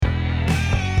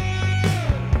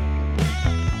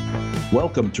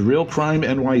Welcome to Real Crime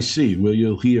NYC, where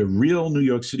you'll hear real New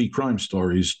York City crime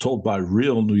stories told by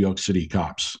real New York City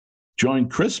cops. Join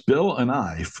Chris, Bill, and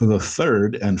I for the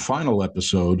third and final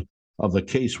episode of the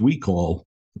case we call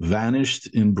Vanished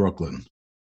in Brooklyn,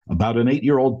 about an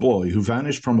 8-year-old boy who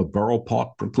vanished from a Borough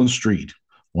Park, Brooklyn street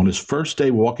on his first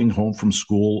day walking home from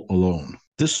school alone.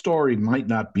 This story might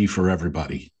not be for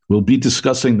everybody. We'll be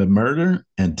discussing the murder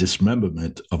and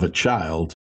dismemberment of a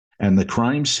child and the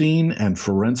crime scene and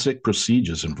forensic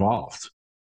procedures involved.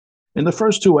 In the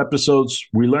first two episodes,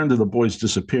 we learned of the boy's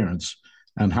disappearance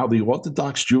and how the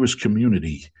Orthodox Jewish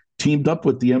community teamed up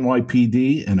with the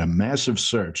NYPD in a massive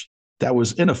search that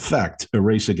was, in effect, a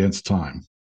race against time.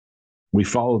 We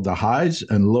followed the highs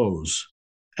and lows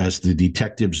as the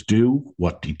detectives do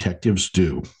what detectives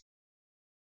do.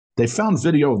 They found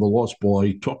video of the lost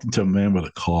boy talking to a man with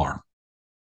a car.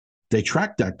 They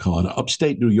tracked that car to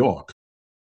upstate New York,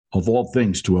 of all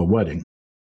things, to a wedding,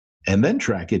 and then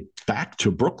track it back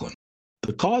to Brooklyn.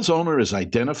 The car's owner is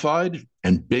identified,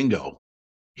 and bingo,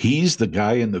 he's the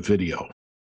guy in the video.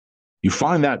 You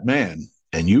find that man,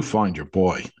 and you find your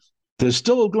boy. There's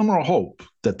still a glimmer of hope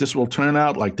that this will turn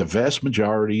out like the vast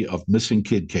majority of missing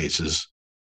kid cases,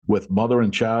 with mother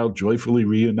and child joyfully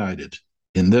reunited.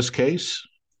 In this case,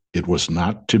 it was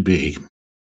not to be.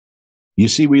 You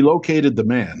see, we located the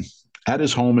man at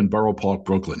his home in Borough Park,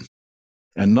 Brooklyn,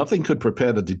 and nothing could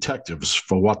prepare the detectives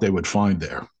for what they would find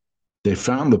there. They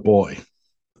found the boy,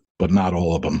 but not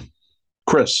all of them.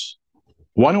 Chris,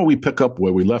 why don't we pick up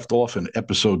where we left off in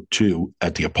episode 2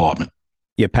 at the apartment?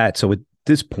 Yeah, Pat. So at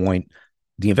this point,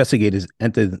 the investigators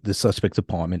enter the suspect's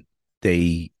apartment.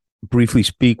 They briefly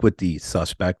speak with the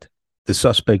suspect. The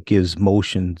suspect gives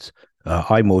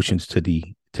eye motions to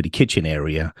the kitchen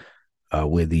area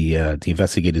where the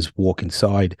investigators walk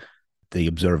inside. They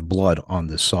observe blood on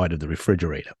the side of the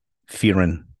refrigerator.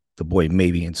 Fearing the boy may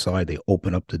be inside, they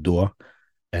open up the door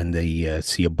and they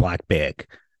see a black bag.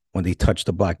 When they touch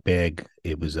the black bag,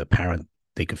 it was apparent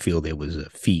they could feel there was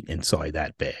feet inside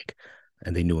that bag.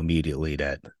 And they knew immediately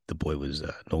that the boy was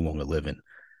no longer living.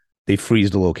 They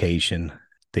freeze the location.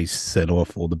 They set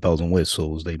off all the bells and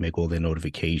whistles. They make all their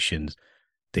notifications.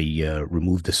 They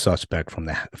remove the suspect from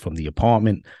the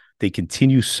apartment. They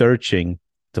continue searching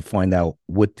to find out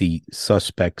what the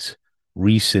suspect's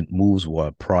recent moves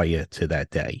were prior to that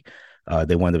day.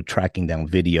 They wound up tracking down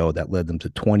video that led them to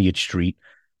 20th Street,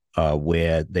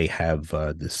 where they have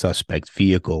the suspect's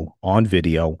vehicle on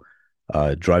video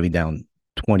driving down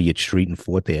 20th Street and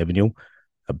 4th Avenue,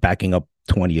 backing up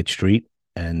 20th Street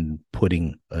and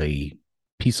putting a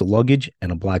piece of luggage and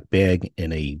a black bag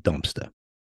in a dumpster.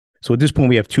 So at this point,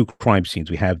 we have two crime scenes.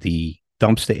 We have the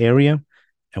dumpster area,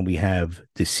 and we have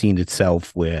the scene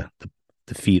itself where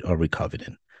the feet are recovered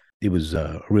in. It was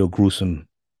a real gruesome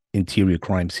interior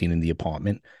crime scene in the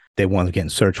apartment. They wound up getting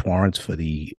search warrants for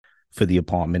the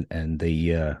apartment, and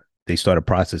they started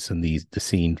processing the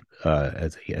scene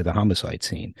as a homicide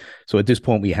scene. So at this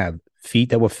point, we have feet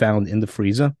that were found in the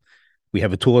freezer. We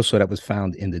have a torso that was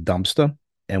found in the dumpster,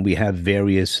 and we have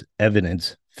various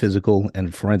evidence, physical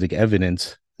and forensic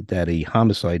evidence, that a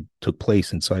homicide took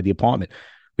place inside the apartment.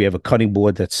 We have a cutting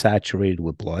board that's saturated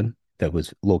with blood that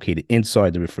was located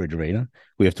inside the refrigerator.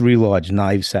 We have 3 large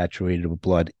knives saturated with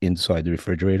blood inside the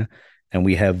refrigerator. And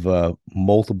we have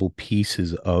multiple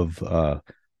pieces of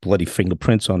bloody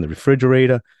fingerprints on the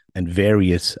refrigerator and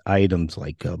various items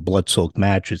like blood-soaked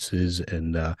mattresses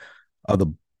and other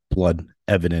blood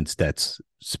evidence that's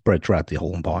spread throughout the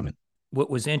whole apartment.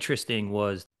 What was interesting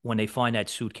was when they find that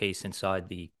suitcase inside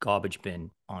the garbage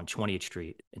bin on 20th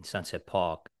Street in Sunset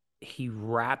Park, he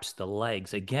wraps the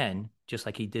legs again, just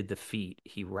like he did the feet.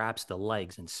 He wraps the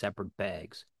legs in separate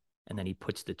bags, and then he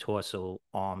puts the torso,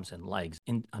 arms, and legs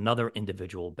in another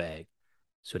individual bag.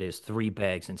 So there's 3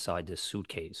 bags inside this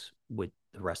suitcase with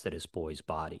the rest of this boy's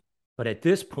body. But at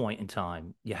this point in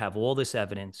time, you have all this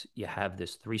evidence. You have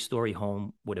this 3-story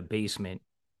home with a basement,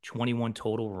 21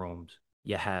 total rooms.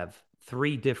 You have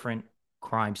 3 different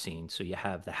crime scenes. So you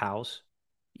have the house,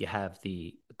 you have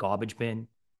the garbage bin,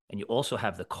 and you also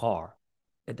have the car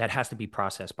that has to be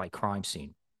processed by crime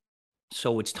scene.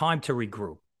 So it's time to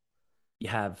regroup. You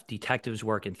have detectives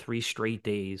working 3 straight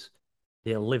days.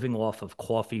 They're living off of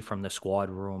coffee from the squad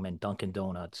room and Dunkin'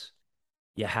 Donuts.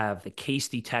 You have the case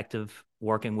detective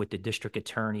working with the district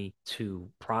attorney to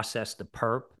process the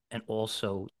perp and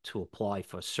also to apply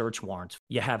for search warrants.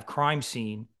 You have crime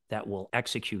scene that will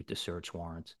execute the search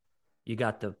warrants. You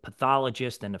got the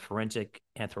pathologist and the forensic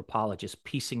anthropologist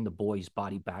piecing the boy's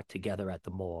body back together at the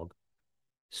morgue.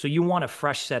 So you want a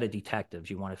fresh set of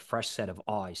detectives. You want a fresh set of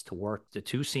eyes to work the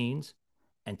 2 scenes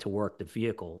and to work the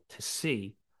vehicle to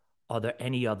see, are there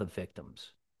any other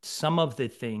victims? Some of the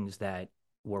things that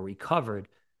were recovered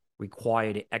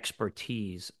required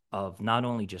expertise of not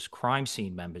only just crime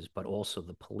scene members, but also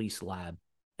the police lab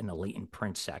and the latent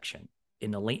print section.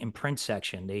 In the latent print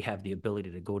section, they have the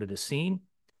ability to go to the scene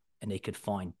and they could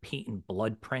find patent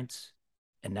blood prints.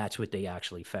 And that's what they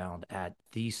actually found at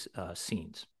these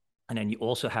scenes. And then you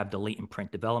also have the latent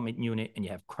print development unit, and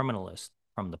you have criminalists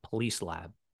from the police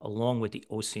lab, along with the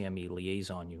OCME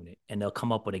liaison unit. And they'll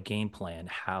come up with a game plan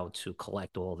how to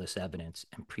collect all this evidence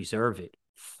and preserve it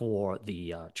for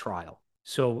the trial.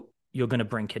 So you're going to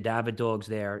bring cadaver dogs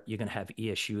there. You're going to have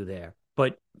ESU there.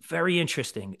 But very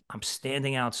interesting, I'm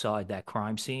standing outside that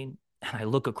crime scene, and I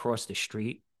look across the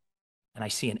street, and I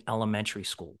see an elementary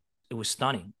school. It was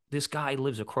stunning. This guy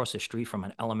lives across the street from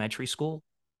an elementary school,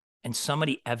 and some of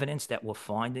the evidence that we're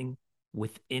finding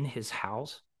within his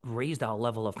house raised our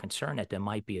level of concern that there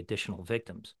might be additional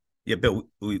victims. Yeah, Bill,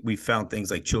 we found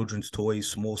things like children's toys,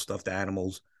 small stuffed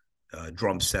animals,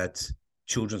 drum sets,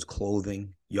 children's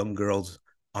clothing, young girls'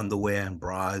 underwear and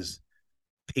bras,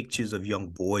 pictures of young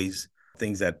boys,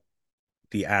 things that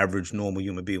the average normal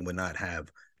human being would not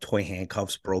have, toy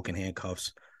handcuffs, broken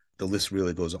handcuffs. The list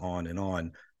really goes on. And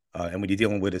when you're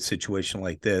dealing with a situation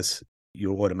like this,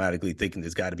 you're automatically thinking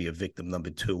there's got to be a victim number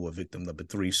 2 or victim number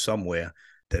 3 somewhere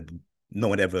that no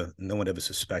one ever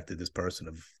suspected this person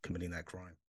of committing that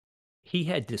crime. He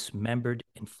had dismembered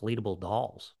inflatable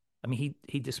dolls. I mean,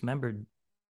 he dismembered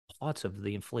parts of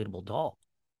the inflatable doll.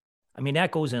 I mean,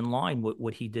 that goes in line with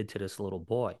what he did to this little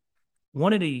boy.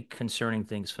 One of the concerning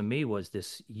things for me was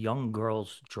this young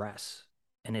girl's dress,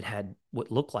 and it had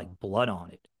what looked like blood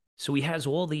on it. So he has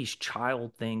all these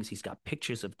child things. He's got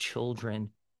pictures of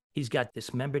children. He's got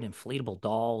dismembered inflatable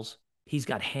dolls. He's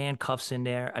got handcuffs in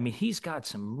there. I mean, he's got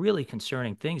some really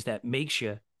concerning things that makes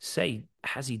you say,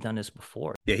 has he done this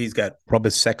before? Yeah, he's got rubber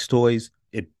sex toys.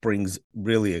 It brings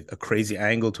really a crazy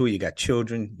angle to it. You got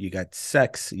children, you got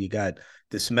sex, you got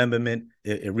dismemberment.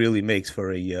 It really makes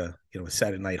for a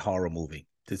Saturday night horror movie.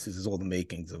 This is all the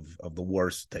makings of the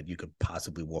worst that you could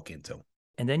possibly walk into.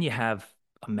 And then you have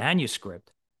a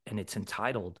manuscript, and it's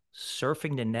entitled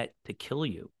Surfing the Net to Kill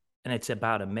You. And it's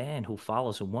about a man who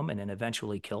follows a woman and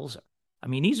eventually kills her. I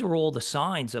mean, these are all the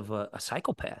signs of a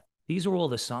psychopath. These are all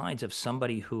the signs of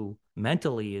somebody who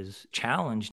mentally is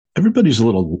challenged. Everybody's a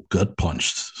little gut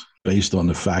punched based on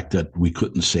the fact that we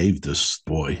couldn't save this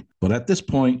boy. But at this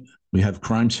point, we have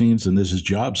crime scenes and there's his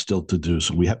job still to do.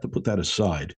 So we have to put that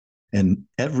aside. And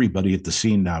everybody at the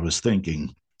scene now is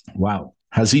thinking, wow,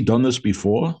 has he done this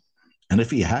before? And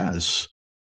if he has,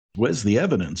 where's the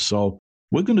evidence? So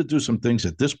we're going to do some things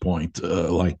at this point,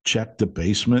 like check the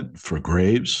basement for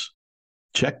graves,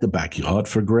 check the backyard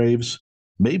for graves,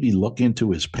 maybe look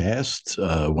into his past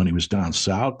when he was down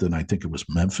south, and I think it was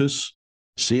Memphis,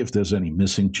 see if there's any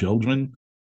missing children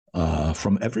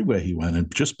from everywhere he went,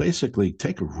 and just basically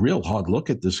take a real hard look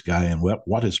at this guy and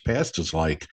what his past is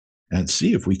like, and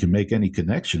see if we can make any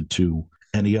connection to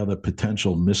any other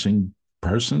potential missing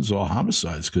persons or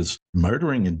homicides, because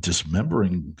murdering and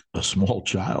dismembering a small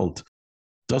child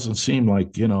doesn't seem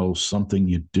like, something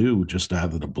you do just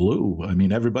out of the blue. I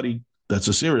mean, everybody that's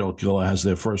a serial killer has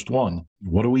their first one.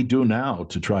 What do we do now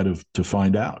to try to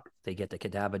find out? They get the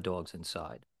cadaver dogs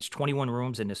inside. There's 21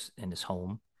 rooms in this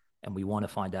home, and we want to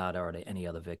find out, are there any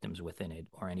other victims within it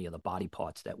or any other body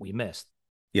parts that we missed?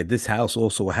 Yeah, this house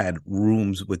also had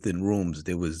rooms within rooms.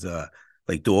 There was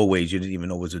like doorways you didn't even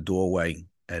know was a doorway,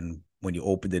 and when you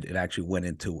opened it, it actually went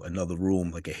into another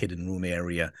room, like a hidden room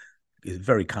area. It's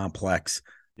very complex.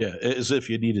 Yeah, as if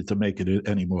you needed to make it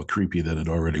any more creepy than it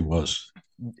already was.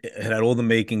 It had all the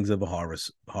makings of a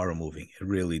horror movie. It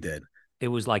really did. It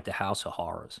was like the House of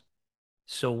Horrors.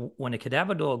 So when a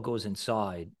cadaver dog goes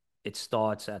inside, it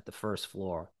starts at the first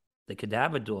floor. The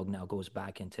cadaver dog now goes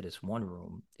back into this one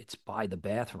room. It's by the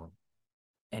bathroom,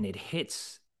 and it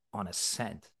hits on a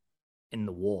scent in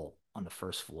the wall on the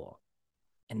first floor.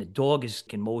 And the dog is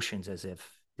in motions as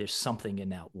if there's something in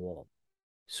that wall.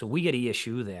 So we get an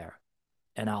issue there,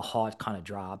 and our heart kind of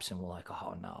drops, and we're like,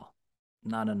 oh no,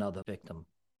 not another victim.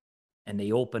 And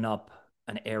they open up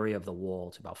an area of the wall.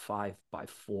 It's about 5 by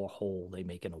 4 hole they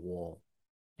make in a wall.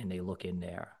 And they look in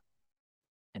there,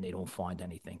 and they don't find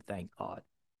anything, thank God.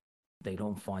 They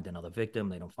don't find another victim.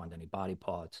 They don't find any body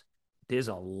parts. There's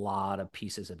a lot of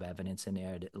pieces of evidence in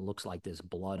there. It looks like there's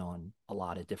blood on a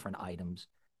lot of different items.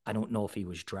 I don't know if he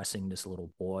was dressing this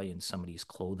little boy in somebody's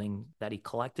clothing that he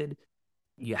collected.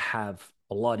 You have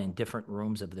blood in different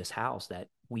rooms of this house that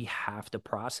we have to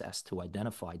process to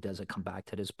identify. Does it come back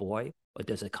to this boy, or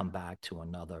does it come back to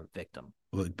another victim?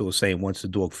 Like Bill was saying, once the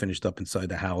dog finished up inside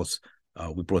the house,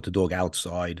 we brought the dog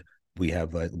outside. We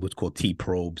have what's called T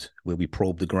probes, where we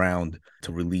probe the ground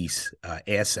to release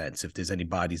air scents. If there's any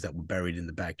bodies that were buried in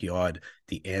the backyard,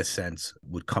 the air scents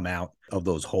would come out of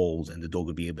those holes and the dog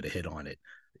would be able to hit on it.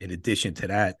 In addition to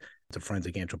that, the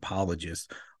forensic anthropologists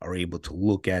are able to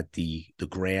look at the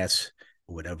grass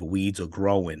or whatever weeds are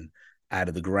growing out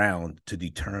of the ground to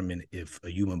determine if a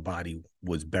human body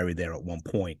was buried there at one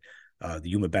point. The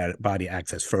human body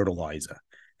acts as fertilizer,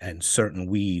 and certain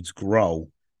weeds grow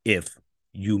if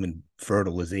human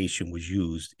fertilization was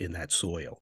used in that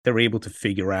soil. They're able to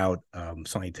figure out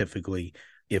scientifically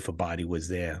if a body was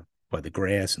there by the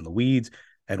grass and the weeds,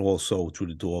 and also through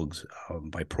the dogs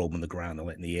by probing the ground and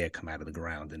letting the air come out of the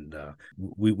ground. And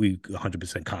we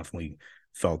 100% confidently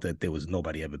felt that there was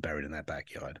nobody ever buried in that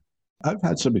backyard. I've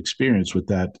had some experience with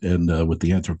that and with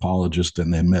the anthropologist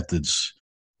and their methods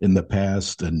in the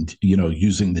past, and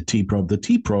using the T probe. The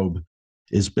T probe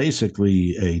is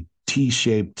basically a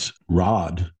T-shaped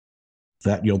rod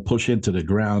that you'll push into the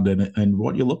ground, and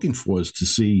what you're looking for is to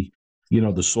see,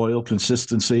 the soil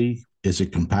consistency. Is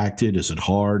it compacted? Is it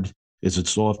hard? Is it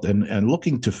soft? And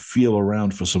looking to feel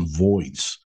around for some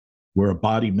voids where a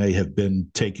body may have been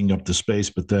taking up the space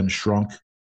but then shrunk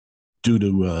due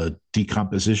to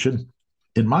decomposition.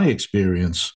 In my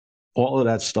experience, all of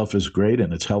that stuff is great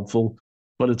and it's helpful,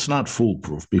 but it's not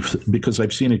foolproof because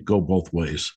I've seen it go both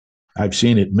ways. I've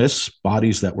seen it miss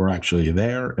bodies that were actually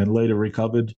there and later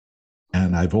recovered.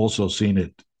 And I've also seen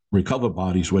it recover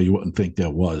bodies where you wouldn't think there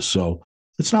was. So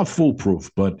it's not foolproof,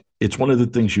 but it's one of the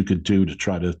things you could do to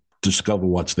try to discover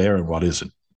what's there and what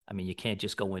isn't. I mean, you can't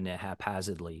just go in there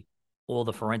haphazardly. All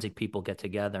the forensic people get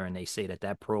together and they say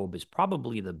that probe is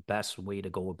probably the best way to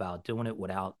go about doing it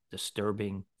without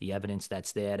disturbing the evidence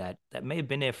that's there that may have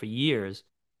been there for years,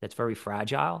 that's very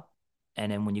fragile.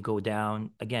 And then when you go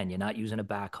down, again, you're not using a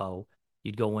backhoe.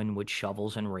 You'd go in with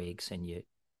shovels and rakes and you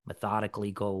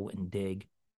methodically go and dig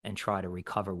and try to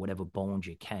recover whatever bones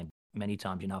you can. Many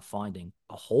times you're not finding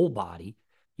a whole body.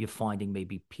 You're finding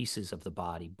maybe pieces of the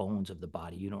body, bones of the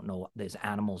body. You don't know. There's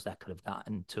animals that could have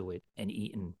gotten to it and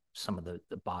eaten some of the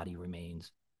body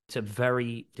remains. It's a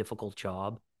very difficult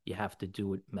job. You have to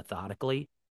do it methodically.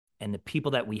 And the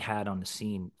people that we had on the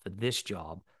scene for this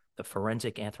job, the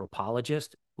forensic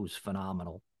anthropologist, who's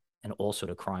phenomenal, and also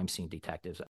the crime scene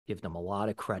detectives, I give them a lot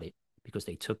of credit because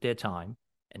they took their time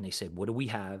and they said, what do we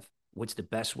have? What's the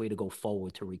best way to go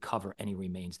forward to recover any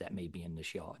remains that may be in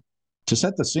this yard? To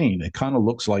set the scene, it kind of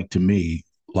looks like to me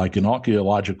like an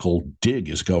archaeological dig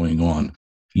is going on.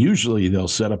 Usually they'll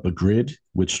set up a grid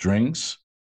with strings.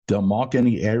 They'll mark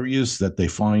any areas that they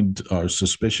find are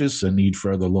suspicious and need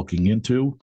further looking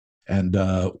into. And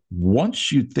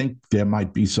once you think there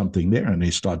might be something there and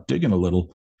they start digging a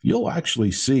little, you'll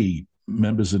actually see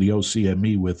members of the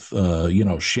OCME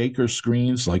with, shaker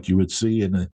screens like you would see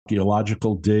in an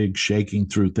archaeological dig, shaking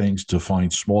through things to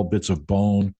find small bits of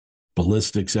bone,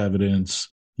 ballistics evidence,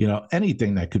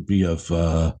 anything that could be of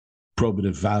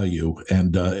probative value.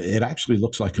 And it actually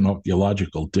looks like an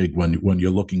archaeological dig when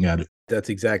you're looking at it. That's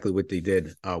exactly what they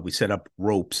did. We set up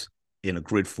ropes in a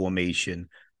grid formation.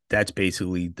 That's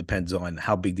basically depends on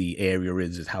how big the area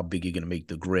is how big you're going to make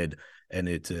the grid. And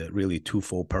it's really a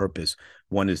twofold purpose.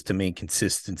 One is to maintain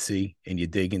consistency in your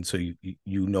digging so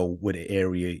you know what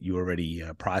area you already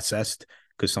processed,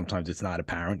 because sometimes it's not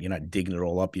apparent. You're not digging it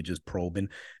all up. You're just probing.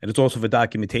 And it's also for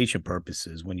documentation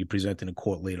purposes. When you present in a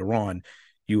court later on,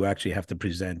 you actually have to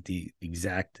present the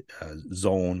exact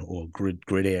zone or grid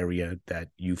area that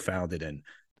you found it in.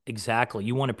 Exactly.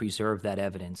 You want to preserve that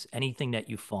evidence, anything that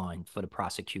you find for the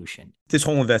prosecution. This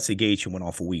whole investigation went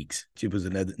on for weeks. It was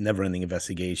a never-ending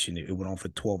investigation. It went on for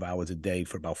 12 hours a day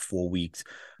for about 4 weeks.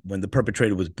 When the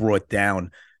perpetrator was brought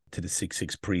down to the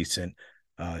 6-6 precinct,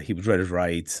 he was read his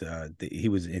rights. He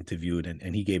was interviewed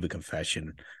and he gave a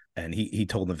confession. And he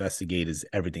told investigators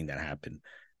everything that happened.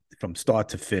 From start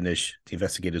to finish, the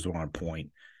investigators were on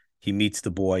point. He meets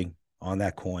the boy on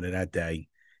that corner that day.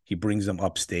 He brings him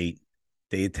upstate.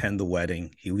 They attend the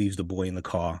wedding. He leaves the boy in the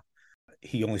car.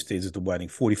 He only stays at the wedding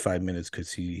 45 minutes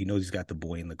because he knows he's got the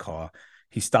boy in the car.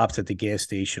 He stops at the gas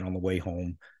station on the way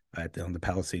home on the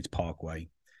Palisades Parkway.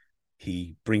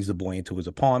 He brings the boy into his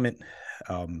apartment.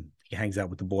 He hangs out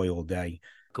with the boy all day.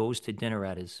 Goes to dinner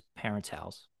at his parents'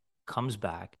 house, comes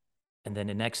back, and then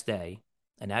the next day,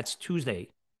 and that's Tuesday,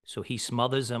 so he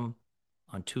smothers him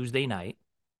on Tuesday night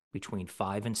between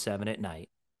 5 and 7 at night.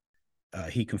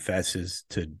 He confesses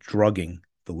to drugging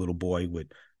the little boy with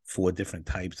 4 different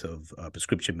types of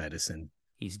prescription medicine.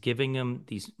 He's giving him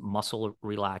these muscle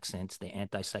relaxants, the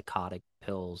antipsychotic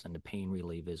pills, and the pain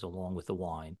relievers, along with the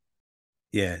wine.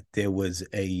 Yeah, there was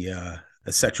a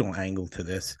sexual angle to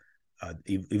this,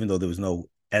 even though there was no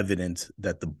evidence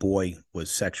that the boy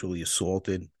was sexually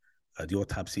assaulted. The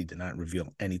autopsy did not reveal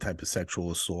any type of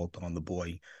sexual assault on the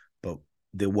boy, but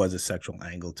there was a sexual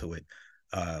angle to it.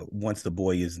 Once the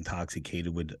boy is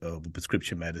intoxicated with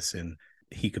prescription medicine,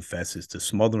 he confesses to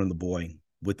smothering the boy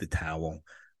with the towel,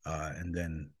 and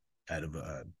then out of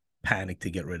panic to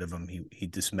get rid of him, he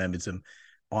dismembers him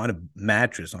on a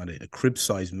mattress, on a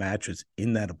crib-sized mattress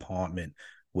in that apartment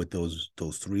with those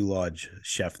 3 large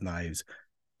chef knives,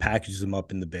 packages them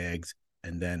up in the bags,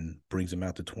 and then brings them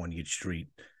out to 20th Street,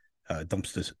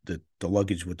 dumps the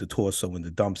luggage with the torso in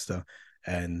the dumpster,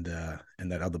 and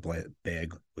that other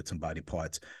bag with some body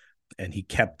parts. And he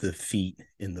kept the feet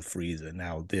in the freezer.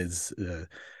 Now, there's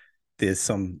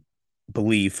some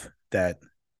belief that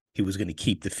he was going to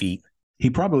keep the feet. He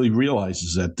probably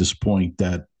realizes at this point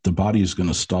that the body is going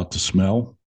to start to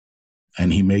smell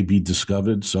and he may be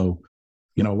discovered. So,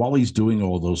 while he's doing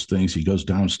all those things, he goes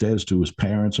downstairs to his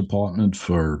parents' apartment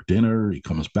for dinner. He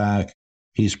comes back.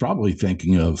 He's probably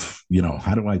thinking of,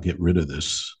 how do I get rid of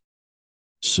this?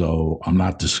 So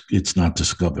it's not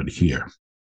discovered here.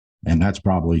 And that's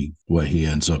probably where he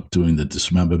ends up doing the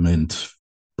dismemberment,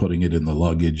 putting it in the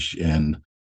luggage and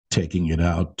taking it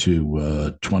out to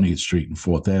 20th Street and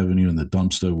 4th Avenue in the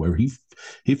dumpster, where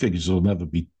he figures it'll never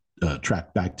be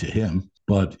tracked back to him.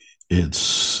 But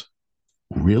it's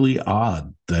really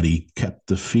odd that he kept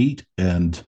the feet,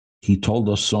 and he told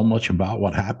us so much about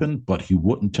what happened, but he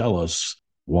wouldn't tell us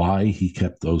why he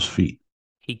kept those feet.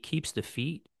 He keeps the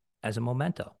feet as a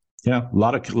memento. Yeah, a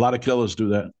lot of killers do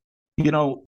that.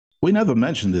 We never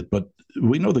mentioned it, but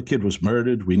we know the kid was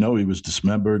murdered. We know he was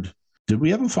dismembered. Did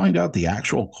we ever find out the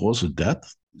actual cause of death?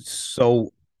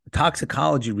 So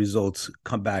toxicology results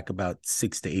come back about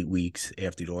 6 to 8 weeks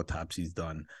after the autopsy is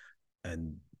done,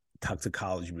 and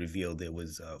toxicology revealed there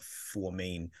was 4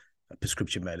 main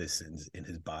prescription medicines in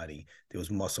his body. There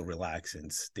was muscle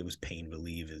relaxants, there was pain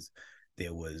relievers,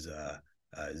 there was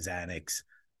Xanax,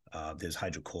 there's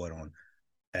hydrocodone,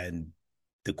 and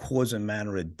the cause and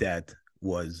manner of death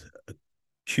was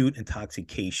acute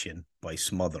intoxication by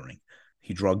smothering.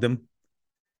 He drugged him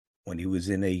when he was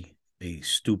in a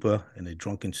stupor, in a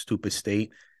drunken stupor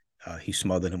state. He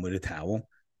smothered him with a towel,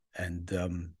 and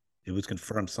it was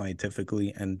confirmed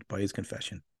scientifically and by his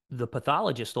confession. The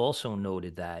pathologist also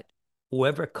noted that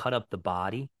whoever cut up the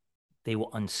body, they were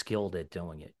unskilled at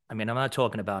doing it. I mean, I'm not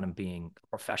talking about him being a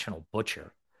professional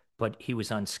butcher, but he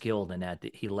was unskilled in that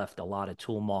he left a lot of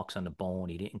tool marks on the bone.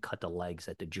 He didn't cut the legs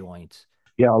at the joints.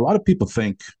 Yeah, a lot of people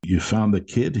think you found the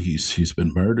kid, he's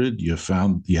been murdered, you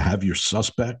have your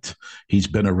suspect, he's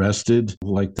been arrested,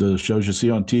 like the shows you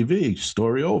see on TV,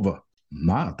 story over.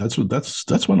 Nah, that's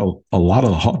when a lot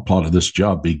of the hard part of this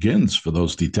job begins for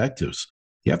those detectives.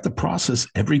 You have to process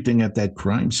everything at that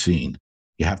crime scene.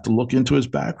 You have to look into his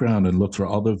background and look for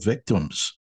other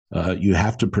victims. You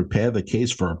have to prepare the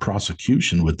case for a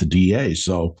prosecution with the DA.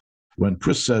 So when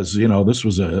Chris says, this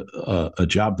was a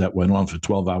job that went on for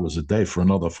 12 hours a day for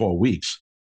another 4 weeks,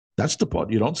 that's the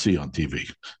part you don't see on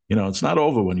TV. It's not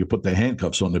over when you put the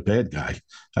handcuffs on the bad guy.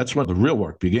 That's when the real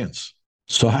work begins.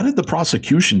 So how did the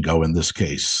prosecution go in this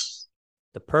case?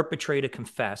 The perpetrator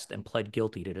confessed and pled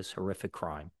guilty to this horrific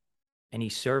crime, and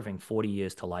he's serving 40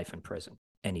 years to life in prison,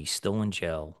 and he's still in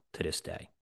jail to this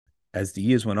day. As the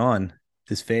years went on,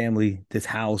 this family, this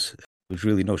house was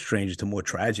really no stranger to more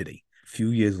tragedy. A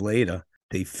few years later,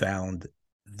 they found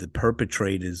the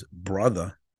perpetrator's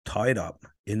brother tied up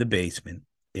in the basement,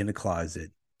 in a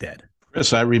closet, dead.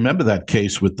 Chris, I remember that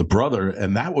case with the brother,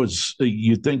 and that was,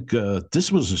 you'd think this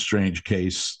was a strange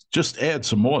case. Just add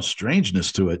some more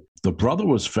strangeness to it. The brother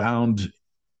was found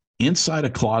inside a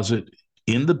closet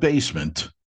in the basement,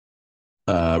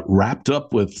 wrapped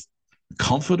up with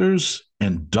comforters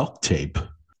and duct tape,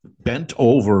 bent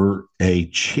over a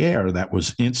chair that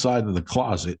was inside of the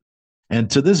closet. And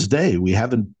to this day, we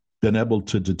haven't been able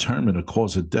to determine a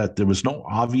cause of death. There was no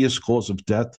obvious cause of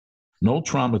death, no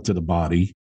trauma to the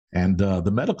body. And the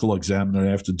medical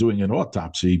examiner, after doing an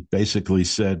autopsy, basically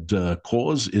said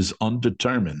cause is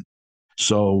undetermined.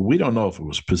 So we don't know if it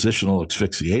was positional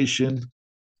asphyxiation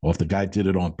or if the guy did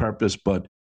it on purpose, but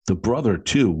the brother,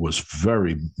 too, was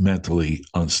very mentally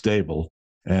unstable.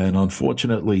 And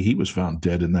unfortunately, he was found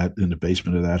dead in the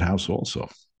basement of that house also.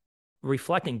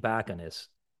 Reflecting back on this,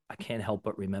 I can't help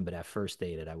but remember that first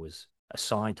day that I was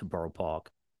assigned to Borough Park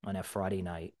on that Friday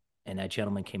night. And that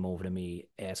gentleman came over to me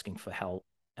asking for help.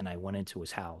 And I went into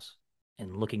his house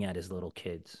and looking at his little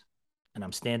kids. And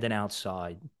I'm standing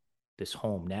outside this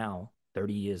home now,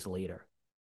 30 years later,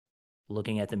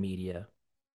 looking at the media,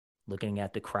 looking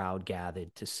at the crowd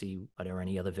gathered to see are there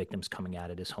any other victims coming out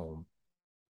of this home.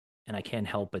 And I can't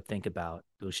help but think about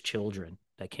those children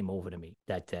that came over to me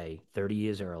that day, 30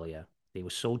 years earlier. They were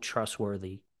so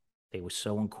trustworthy. They were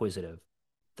so inquisitive.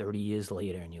 30 years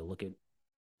later, and you look at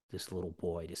this little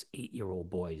boy, this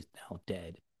 8-year-old boy is now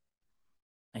dead.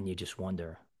 And you just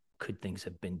wonder, could things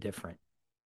have been different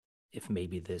if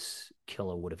maybe this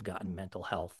killer would have gotten mental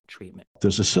health treatment?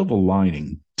 There's a silver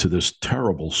lining to this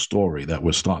terrible story that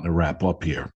we're starting to wrap up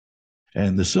here.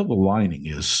 And the silver lining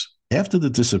is, after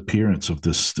the disappearance of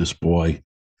this boy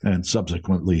and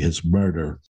subsequently his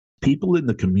murder, people in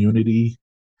the community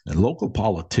and local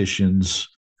politicians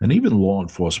and even law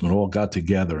enforcement all got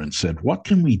together and said, what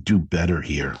can we do better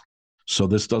here so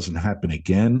this doesn't happen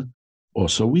again, or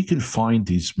so we can find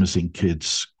these missing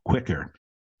kids quicker?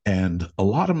 And a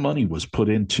lot of money was put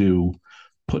into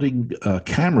putting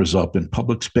cameras up in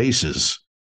public spaces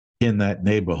in that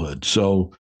neighborhood.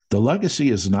 So the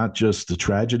legacy is not just the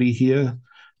tragedy here.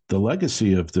 The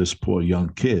legacy of this poor young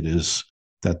kid is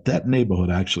that that neighborhood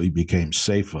actually became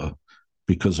safer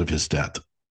because of his death.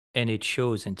 And it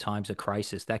shows in times of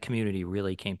crisis, that community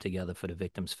really came together for the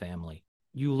victim's family.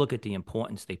 You look at the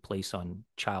importance they place on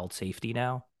child safety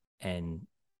now, and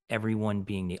everyone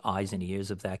being the eyes and ears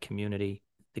of that community.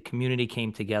 The community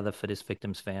came together for this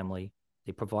victim's family.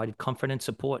 They provided comfort and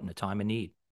support in a time of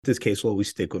need. This case will always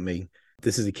stick with me.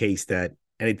 This is a case that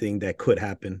anything that could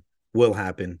happen will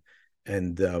happen.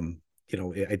 And,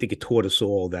 I think it taught us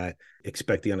all that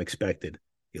expect the unexpected.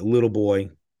 A little boy,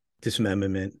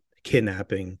 dismemberment,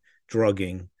 kidnapping,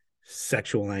 drugging,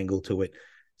 sexual angle to it.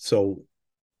 So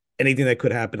anything that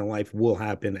could happen in life will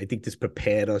happen. I think this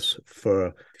prepared us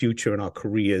for future in our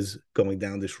careers going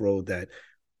down this road, that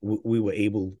we were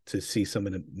able to see some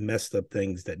of the messed up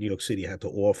things that New York City had to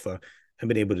offer and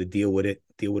been able to deal with it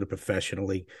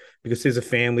professionally, because there's a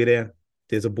family there.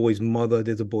 There's a boy's mother.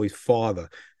 There's a boy's father.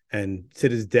 And to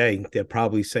this day, they're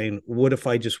probably saying, what if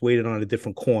I just waited on a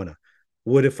different corner?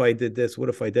 What if I did this? What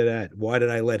if I did that? Why did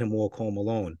I let him walk home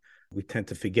alone? We tend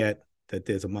to forget that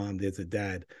there's a mom, there's a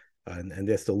dad, and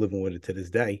they're still living with it to this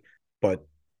day. But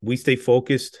we stay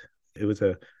focused. It was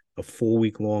a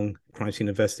 4-week-long crime scene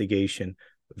investigation,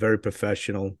 very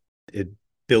professional. It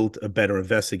built a better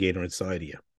investigator inside of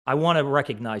you. I want to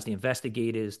recognize the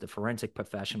investigators, the forensic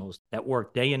professionals that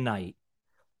work day and night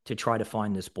to try to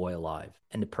find this boy alive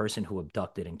and the person who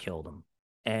abducted and killed him.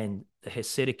 And the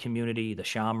Hasidic community, the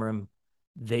Shamrim,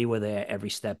 they were there every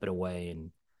step of the way.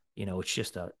 And, it's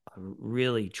just a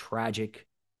really tragic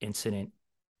incident,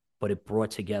 but it brought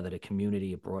together the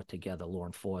community. It brought together law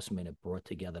enforcement. It brought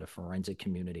together the forensic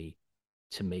community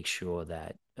to make sure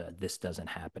that this doesn't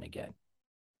happen again.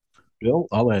 Bill,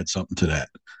 I'll add something to that.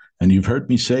 And you've heard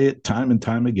me say it time and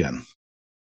time again.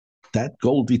 That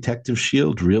gold detective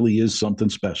shield really is something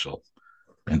special.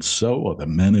 And so are the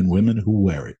men and women who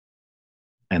wear it.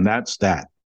 And that's that.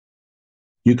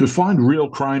 You can find Real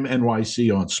Crime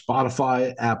NYC on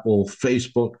Spotify, Apple,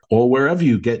 Facebook, or wherever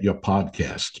you get your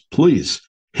podcast. Please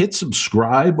hit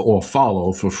subscribe or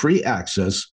follow for free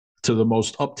access to the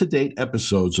most up-to-date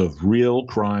episodes of Real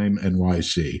Crime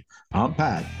NYC. I'm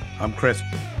Pat. I'm Chris.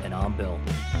 And I'm Bill.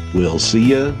 We'll see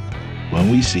you when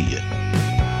we see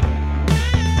you.